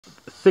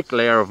a thick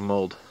layer of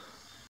mold.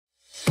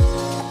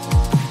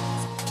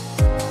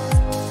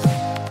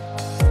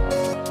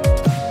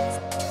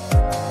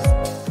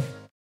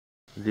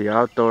 The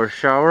outdoor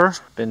shower,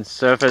 been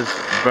surface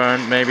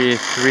burned maybe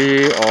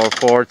 3 or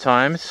 4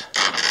 times,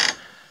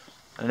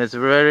 and it's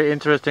very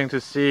interesting to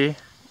see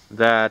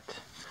that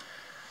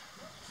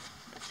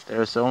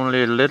there's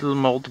only little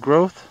mold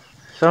growth.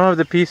 Some of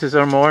the pieces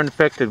are more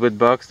infected with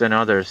bugs than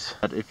others.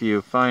 But if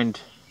you find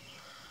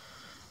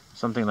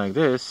something like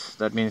this,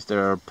 that means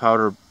there are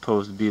powder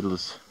post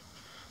beetles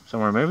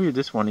somewhere. Maybe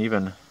this one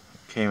even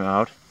came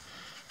out.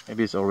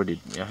 Maybe it's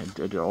already, yeah,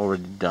 it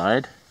already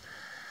died.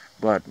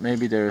 But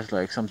maybe there's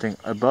like something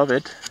above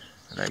it,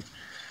 like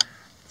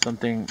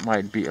something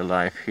might be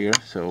alive here.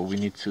 So we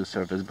need to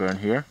surface burn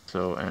here.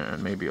 So,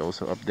 and maybe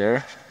also up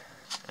there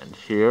and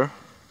here.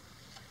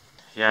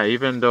 Yeah,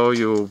 even though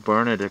you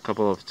burn it a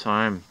couple of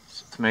times,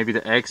 maybe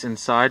the eggs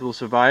inside will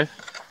survive,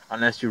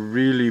 unless you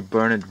really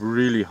burn it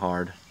really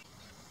hard.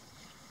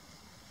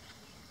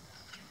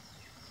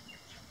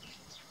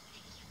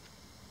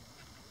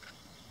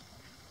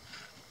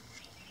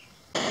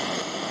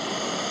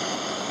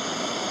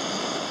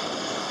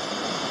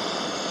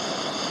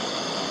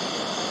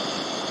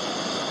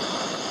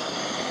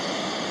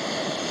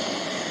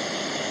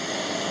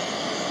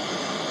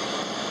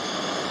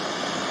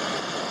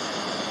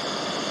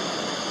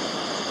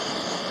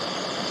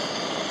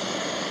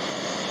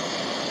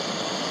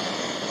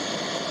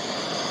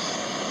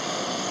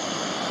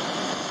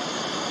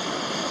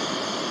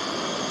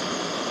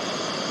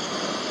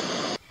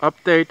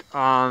 Update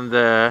on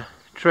the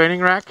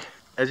training rack.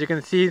 As you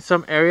can see, in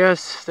some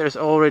areas there's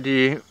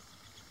already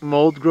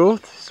mold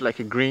growth. It's like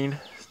a green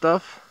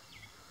stuff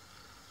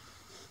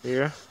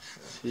here.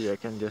 See, I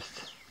can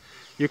just,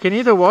 you can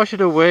either wash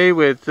it away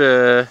with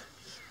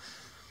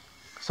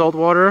salt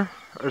water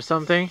or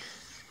something,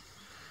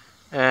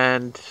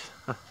 and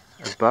a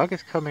bug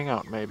is coming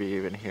out maybe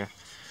even here.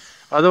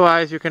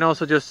 Otherwise you can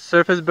also just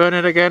surface burn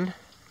it again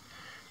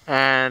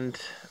and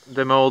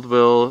the mold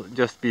will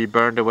just be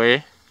burned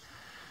away.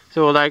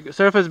 So like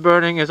surface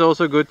burning is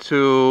also good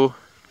to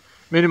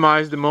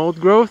minimize the mold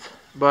growth,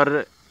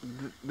 but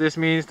this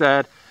means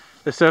that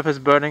the surface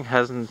burning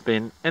hasn't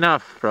been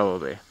enough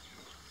probably.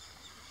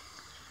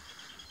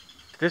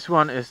 This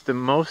one is the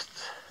most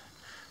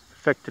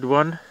affected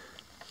one.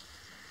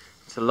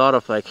 It's a lot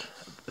of like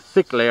a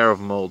thick layer of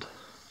mold.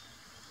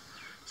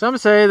 Some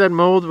say that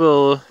mold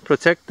will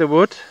protect the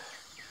wood,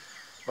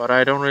 but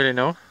I don't really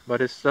know.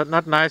 But it's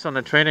not nice on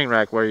a training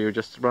rack where you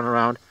just run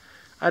around.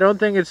 I don't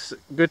think it's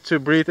good to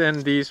breathe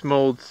in these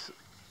mold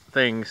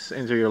things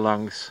into your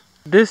lungs.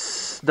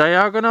 This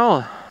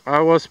diagonal, I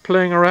was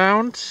playing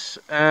around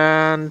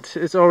and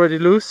it's already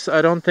loose.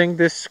 I don't think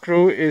this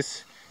screw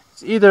is,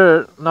 it's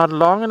either not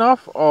long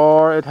enough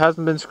or it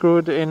hasn't been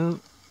screwed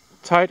in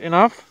tight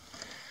enough.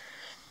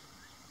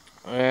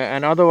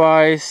 And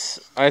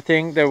otherwise I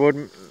think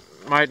there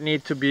might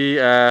need to be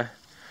a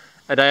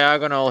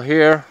diagonal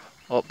here.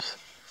 Oops.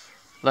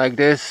 Like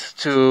this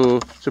to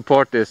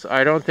support this.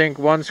 I don't think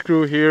one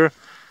screw here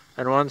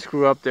and one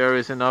screw up there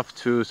is enough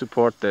to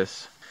support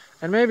this.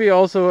 And maybe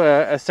also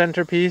a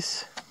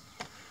centerpiece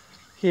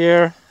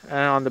here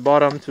and on the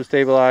bottom to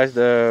stabilize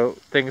the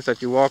things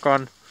that you walk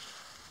on.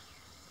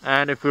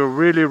 And if we're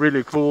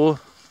really cool,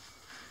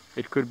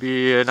 it could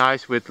be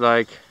nice with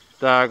like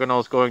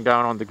diagonals going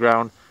down on the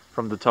ground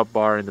from the top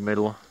bar in the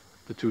middle,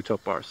 the 2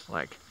 top bars.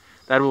 Like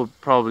that will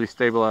probably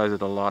stabilize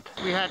it a lot.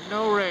 We had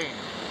no rain.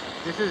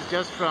 This is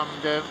just from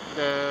the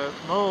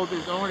mold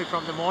is only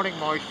from the morning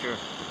moisture,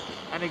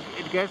 and it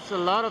gets a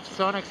lot of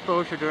sun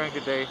exposure during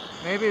the day.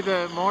 Maybe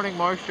the morning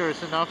moisture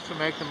is enough to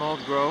make the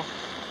mold grow.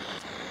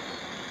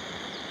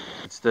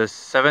 It's the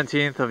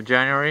 17th of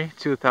January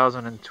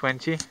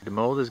 2020. The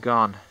mold is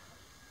gone,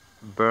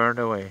 burned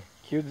away.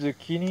 Cute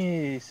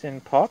zucchinis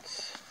in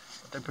pots.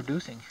 What they're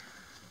producing.